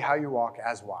carefully how you walk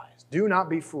as wise. Do not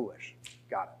be foolish,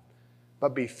 got it,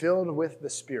 but be filled with the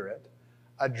Spirit,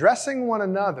 addressing one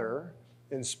another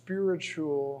in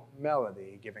spiritual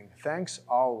melody, giving thanks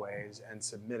always and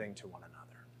submitting to one another.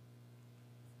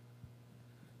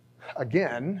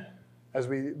 Again, as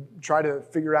we try to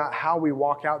figure out how we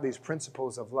walk out these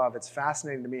principles of love, it's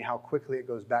fascinating to me how quickly it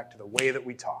goes back to the way that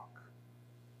we talk.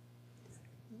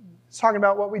 It's talking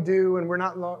about what we do, and we're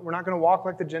not going to walk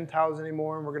like the Gentiles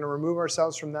anymore, and we're going to remove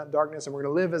ourselves from that darkness, and we're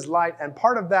going to live as light. And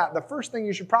part of that, the first thing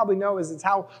you should probably know is it's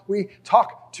how we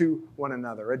talk to one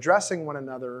another, addressing one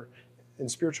another in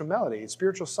spiritual melody,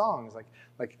 spiritual songs,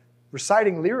 like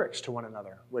reciting lyrics to one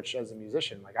another, which as a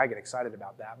musician, I get excited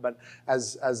about that. But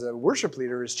as a worship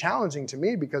leader is challenging to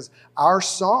me because our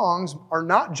songs are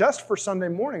not just for Sunday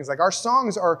mornings. Our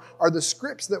songs are the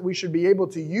scripts that we should be able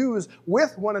to use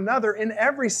with one another in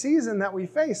every season that we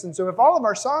face. And so if all of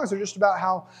our songs are just about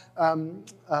how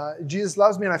Jesus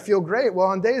loves me and I feel great, well,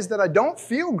 on days that I don't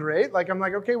feel great, I'm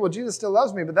like, okay, well, Jesus still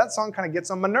loves me, but that song kind of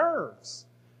gets on my nerves.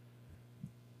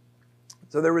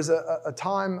 So there was a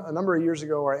time, a number of years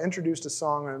ago, where I introduced a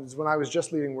song, and it was when I was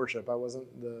just leading worship. I wasn't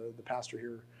the pastor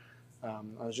here.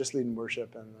 I was just leading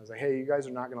worship, and I was like, hey, you guys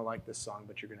are not going to like this song,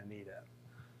 but you're going to need it.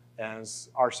 And it's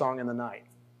our song in the night.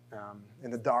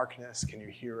 In the darkness, can you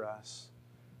hear us?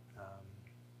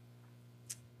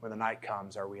 When the night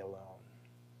comes, are we alone?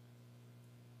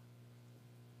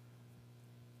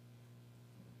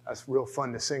 That's real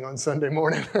fun to sing on Sunday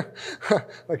morning.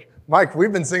 Mike,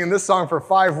 we've been singing this song for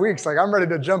 5 weeks. I'm ready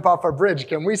to jump off a bridge.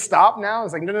 Can we stop now?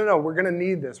 It's no, we're going to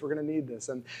need this. We're going to need this.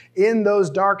 And in those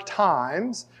dark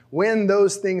times, when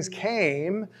those things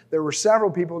came, there were several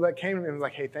people that came to me and was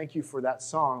like, hey, thank you for that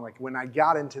song. When I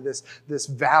got into this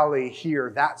valley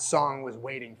here, that song was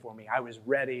waiting for me. I was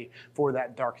ready for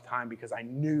that dark time because I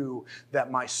knew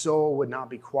that my soul would not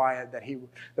be quiet,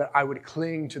 that I would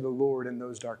cling to the Lord in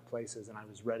those dark places, and I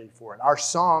was ready for it. Our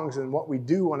songs and what we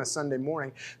do on a Sunday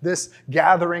morning, this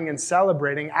gathering and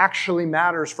celebrating actually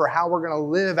matters for how we're going to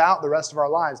live out the rest of our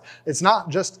lives. It's not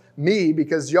just me,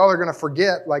 because y'all are going to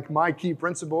forget my key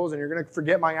principles and you're going to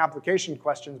forget my application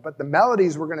questions, but the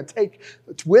melodies we're going to take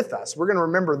with us, we're going to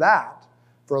remember that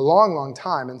for a long, long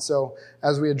time. And so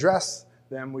as we address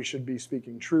them, we should be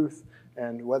speaking truth,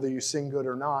 and whether you sing good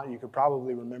or not, you could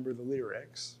probably remember the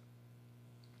lyrics.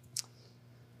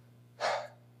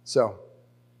 So,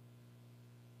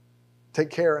 take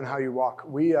care in how you walk.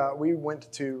 We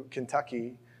went to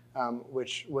Kentucky,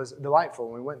 which was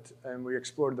delightful. We went and we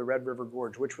explored the Red River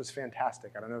Gorge, which was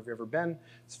fantastic. I don't know if you've ever been.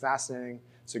 It's fascinating.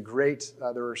 It's a great,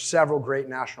 there are several great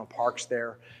national parks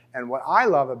there. And what I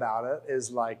love about it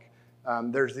is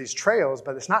there's these trails,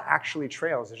 but it's not actually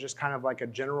trails. It's just kind of like a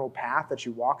general path that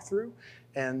you walk through,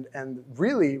 and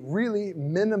really, really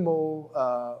minimal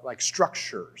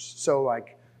structures. So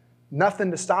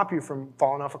nothing to stop you from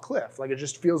falling off a cliff. It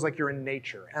just feels like you're in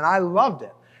nature. And I loved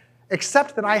it.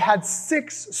 except that I had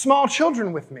 6 small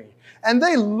children with me. And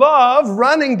they love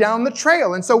running down the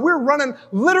trail. And so we're running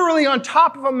literally on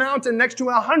top of a mountain next to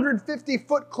a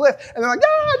 150-foot cliff. And they're like, Dad,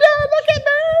 look at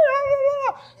me.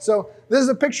 So this is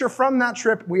a picture from that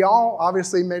trip. We all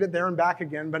obviously made it there and back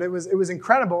again, but it was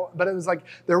incredible. But it was like,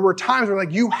 there were times where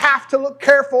like, you have to look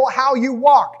careful how you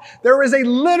walk. There is a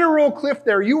literal cliff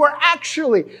there. You are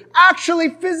actually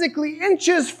physically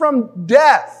inches from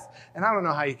death. And I don't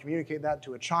know how you communicate that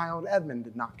to a child. Edmund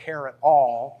did not care at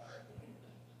all.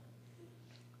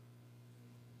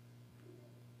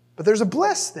 But there's a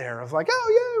bliss there of like, oh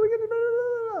yeah, we're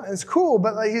gonna, and it's cool.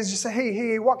 But like, he's just saying,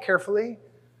 hey, walk carefully.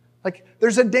 Like,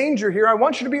 there's a danger here. I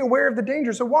want you to be aware of the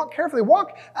danger. So walk carefully.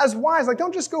 Walk as wise. Like,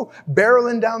 don't just go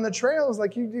barreling down the trails.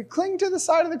 Like, you cling to the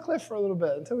side of the cliff for a little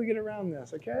bit until we get around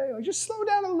this, okay? Like, just slow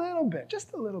down a little bit,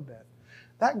 just a little bit.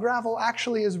 That gravel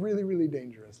actually is really, really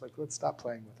dangerous. Like, let's stop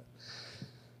playing with it.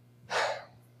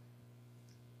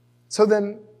 So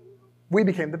then we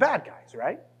became the bad guys,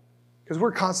 right? Because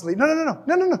we're constantly, no,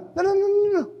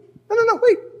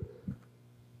 wait.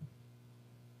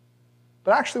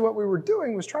 But actually what we were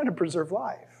doing was trying to preserve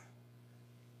life.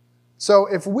 So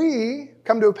if we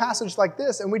come to a passage like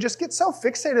this and we just get so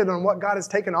fixated on what God has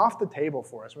taken off the table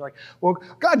for us, we're like, well,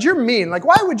 God, you're mean. Like,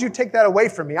 why would you take that away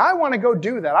from me? I want to go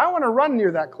do that. I want to run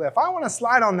near that cliff. I want to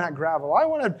slide on that gravel. I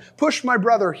want to push my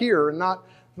brother here and not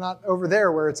over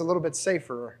there where it's a little bit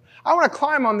safer. I want to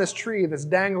climb on this tree that's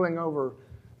dangling over.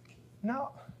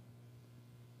 No.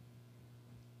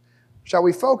 Shall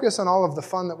we focus on all of the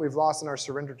fun that we've lost in our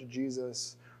surrender to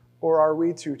Jesus, or are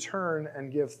we to turn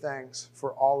and give thanks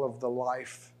for all of the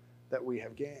life that we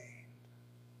have gained?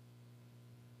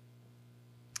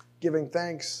 Giving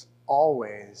thanks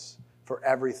always for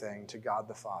everything to God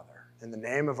the Father, in the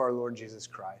name of our Lord Jesus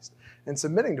Christ, and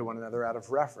submitting to one another out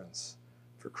of reverence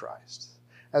for Christ.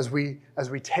 As we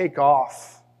take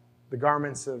off the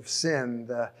garments of sin,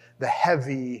 the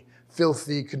heavy,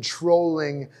 filthy,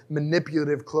 controlling,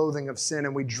 manipulative clothing of sin,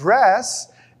 and we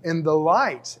dress in the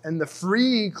light and the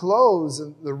free clothes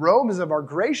and the robes of our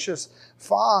gracious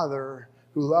Father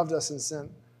who loved us and sent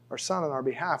our Son on our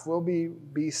behalf, we'll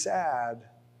be sad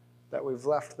that we've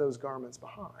left those garments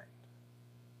behind.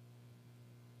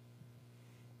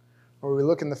 Or we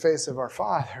look in the face of our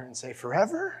Father and say,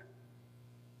 forever?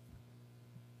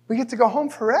 We get to go home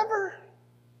forever?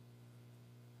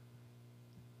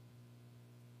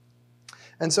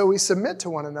 And so we submit to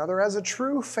one another as a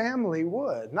true family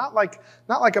would. Not like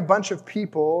a bunch of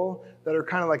people that are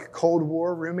kind of like Cold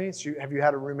War roommates. Have you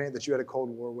had a roommate that you had a Cold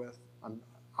War with?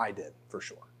 I did, for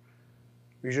sure.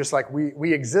 You're just like,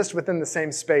 we exist within the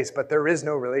same space, but there is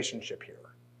no relationship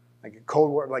here. Like a Cold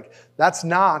War, like that's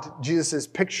not Jesus'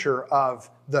 picture of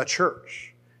the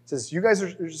church. It says, you guys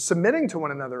are submitting to one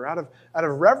another out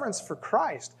of reverence for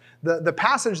Christ. The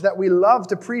passage that we love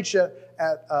to preach at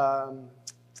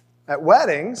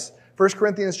weddings, 1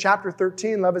 Corinthians chapter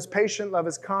 13, love is patient, love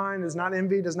is kind, is not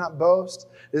envy, does not boast,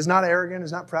 is not arrogant,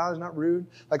 is not proud, is not rude.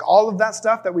 Like all of that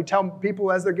stuff that we tell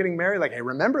people as they're getting married, like, hey,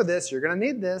 remember this, you're going to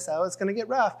need this, oh, it's going to get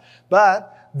rough.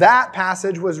 But that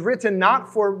passage was written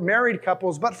not for married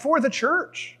couples, but for the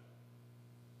church.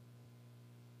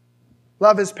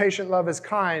 Love is patient, love is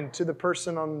kind to the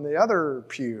person on the other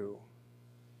pew.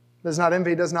 Does not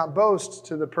envy, does not boast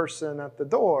to the person at the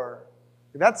door.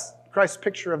 That's Christ's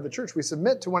picture of the church. We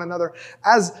submit to one another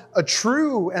as a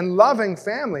true and loving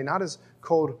family, not as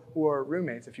Cold War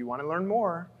roommates. If you want to learn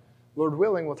more, Lord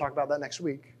willing, we'll talk about that next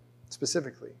week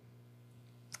specifically.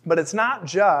 But it's not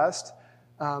just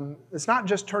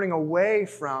turning away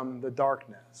from the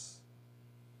darkness,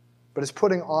 but it's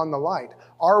putting on the light.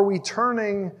 Are we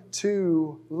turning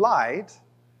to light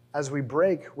as we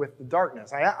break with the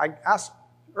darkness? I asked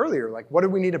earlier, like, what do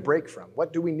we need to break from?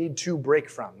 What do we need to break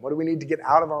from? What do we need to get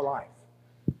out of our life?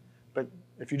 But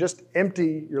if you just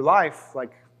empty your life,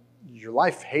 like, your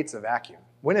life hates a vacuum.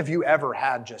 When have you ever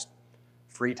had just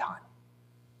free time?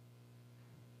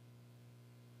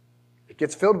 It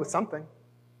gets filled with something.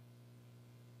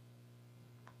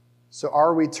 So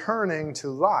are we turning to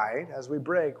light as we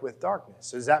break with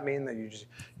darkness? Does that mean that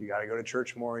you got to go to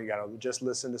church more? You got to just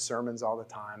listen to sermons all the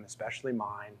time, especially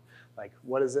mine? Like,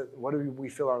 what is it? What do we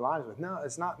fill our lives with? No,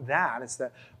 it's not that. It's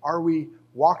that, are we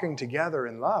walking together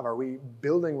in love? Are we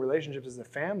building relationships as a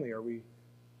family? Are we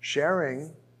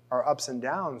sharing our ups and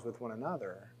downs with one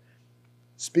another?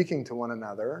 Speaking to one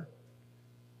another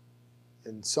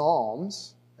in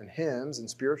psalms and hymns and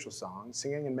spiritual songs,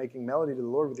 singing and making melody to the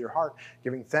Lord with your heart,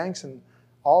 giving thanks and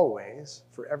always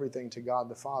for everything to God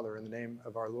the Father in the name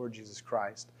of our Lord Jesus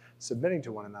Christ, submitting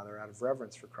to one another out of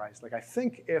reverence for Christ. Like, I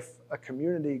think if a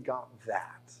community got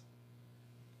that,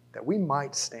 that we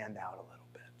might stand out a little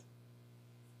bit.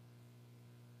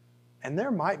 And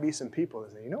there might be some people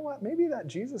that say, you know what, maybe that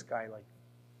Jesus guy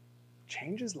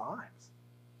changes lives.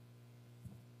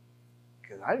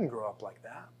 Because I didn't grow up like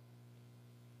that.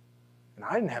 And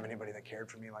I didn't have anybody that cared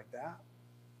for me like that.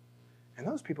 And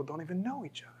those people don't even know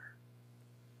each other.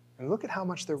 And look at how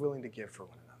much they're willing to give for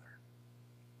one another.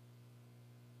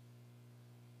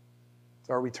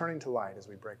 So are we turning to light as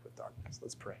we break with darkness?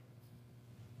 Let's pray.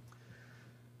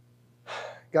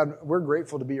 God, we're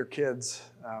grateful to be your kids.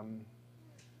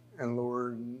 And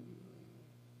Lord,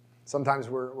 sometimes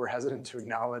we're hesitant to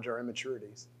acknowledge our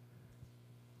immaturities.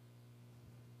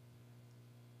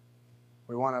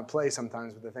 We want to play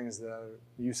sometimes with the things that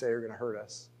you say are going to hurt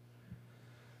us.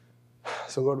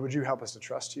 So Lord, would you help us to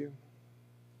trust you?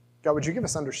 God, would you give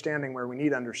us understanding where we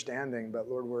need understanding, but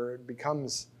Lord, where it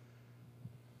becomes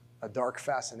a dark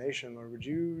fascination, Lord, would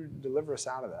you deliver us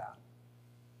out of that?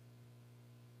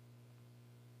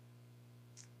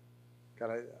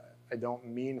 God, I don't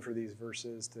mean for these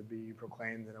verses to be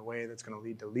proclaimed in a way that's going to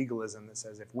lead to legalism that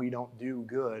says if we don't do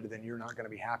good, then you're not going to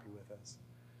be happy with us.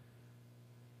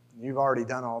 You've already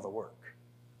done all the work.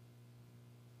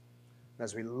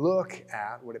 As we look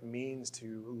at what it means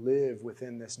to live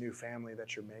within this new family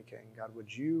that you're making, God,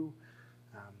 would you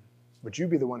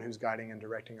be the one who's guiding and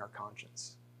directing our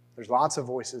conscience? There's lots of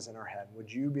voices in our head.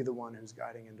 Would you be the one who's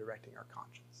guiding and directing our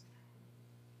conscience?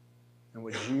 And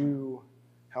would you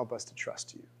help us to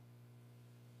trust you?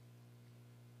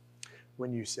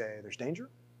 When you say there's danger,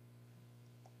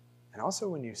 and also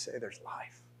when you say there's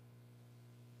life.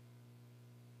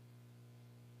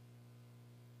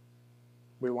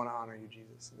 We want to honor you,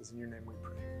 Jesus. It is in your name we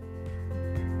pray.